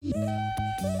619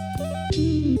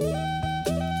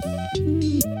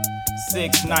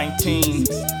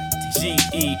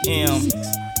 GEMINI.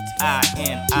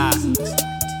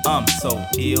 I'm so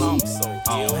ill,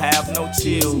 I don't have no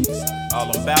chill. All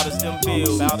I'm about is them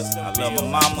bills. I love my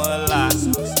mama a lot.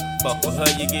 Fuck with her,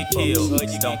 you get killed.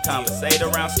 Don't conversate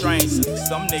around strangers.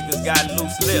 Some niggas got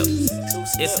loose lips.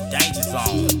 It's a danger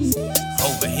zone.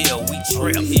 Over here we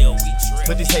trip.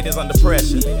 Put these haters under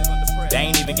pressure. They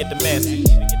ain't even get the message.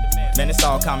 Man, it's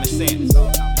all common sense.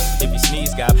 If you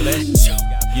sneeze, God bless you.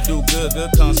 You do good,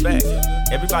 good comes back.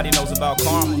 Everybody knows about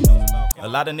karma. A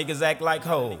lot of niggas act like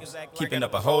hoes, keeping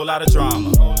up a whole lot of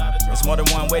drama. It's more than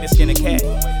one way to skin a cat,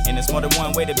 and it's more than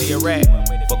one way to be a rat.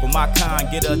 Fuck with my kind,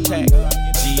 get attacked.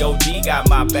 G.O.D. got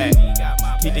my back.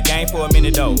 Keep the game for a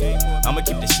minute though. I'ma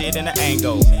keep the shit in the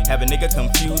angle. Have a nigga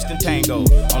confused and tangled.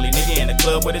 Only nigga in the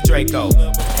club with a Draco.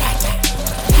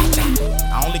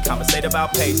 I only conversate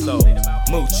about peso,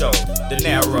 mucho,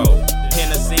 dinero,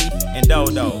 Hennessy, and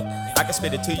dodo. I can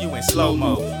spit it to you in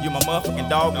slow-mo. You my motherfucking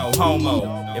dog, no homo.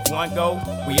 If one go,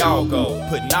 we all go.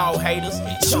 Putting all haters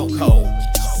in chokehold.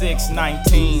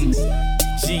 619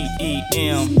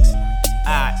 GEMINI.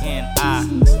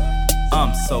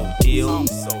 I'm so ill,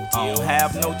 I don't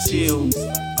have no chill.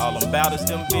 All I'm about is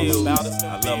them bills.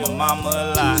 I love my mama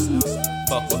a lot.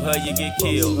 Fuck with her, you get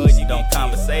killed. Don't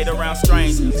conversate around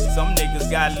strangers. Some niggas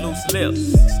got loose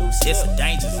lips. It's a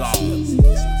danger zone.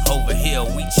 Over here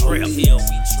we trip.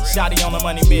 Shotty on a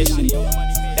money mission.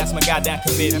 That's my goddamn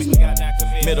commitment.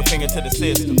 Middle finger to the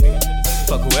system.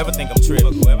 Fuck whoever think I'm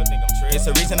tripping. It's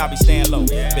the reason I be staying low.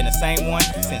 Been the same one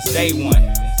since day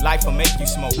one. Life will make you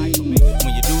smoke. When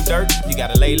you do dirt, you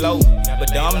gotta lay low.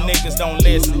 But dumb niggas don't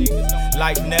listen.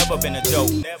 Life never been a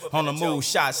joke. On the move,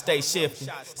 shots stay shifting.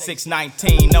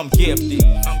 619, I'm gifted.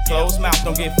 Closed mouth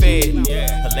don't get fed.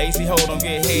 A lazy hoe don't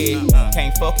get head.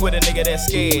 Can't fuck with a nigga that's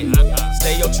scared.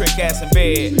 Stay your trick ass in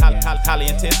bed. Highly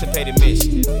anticipated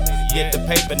mission. Get the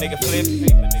paper, nigga flip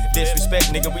it.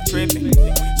 Disrespect, nigga, we tripping.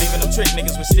 Leaving them trick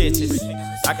niggas with stitches.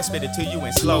 I can spit it to you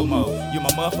in slow-mo. You my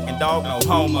motherfucking dog, no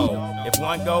homo. If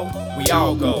one go, we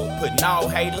all go. Putting all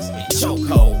haters in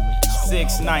chokehold.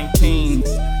 619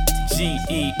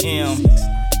 GEMINI.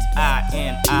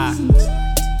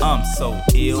 I'm so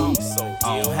ill,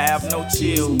 I don't have no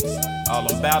chill. All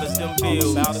I'm about is them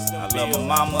bills. I love my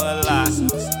mama a lot.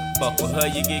 Fuck with her,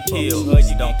 you get killed.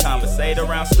 Don't conversate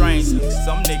around strangers.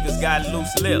 Some niggas got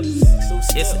loose lips.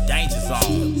 It's a danger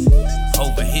zone.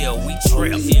 Over here we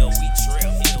trip.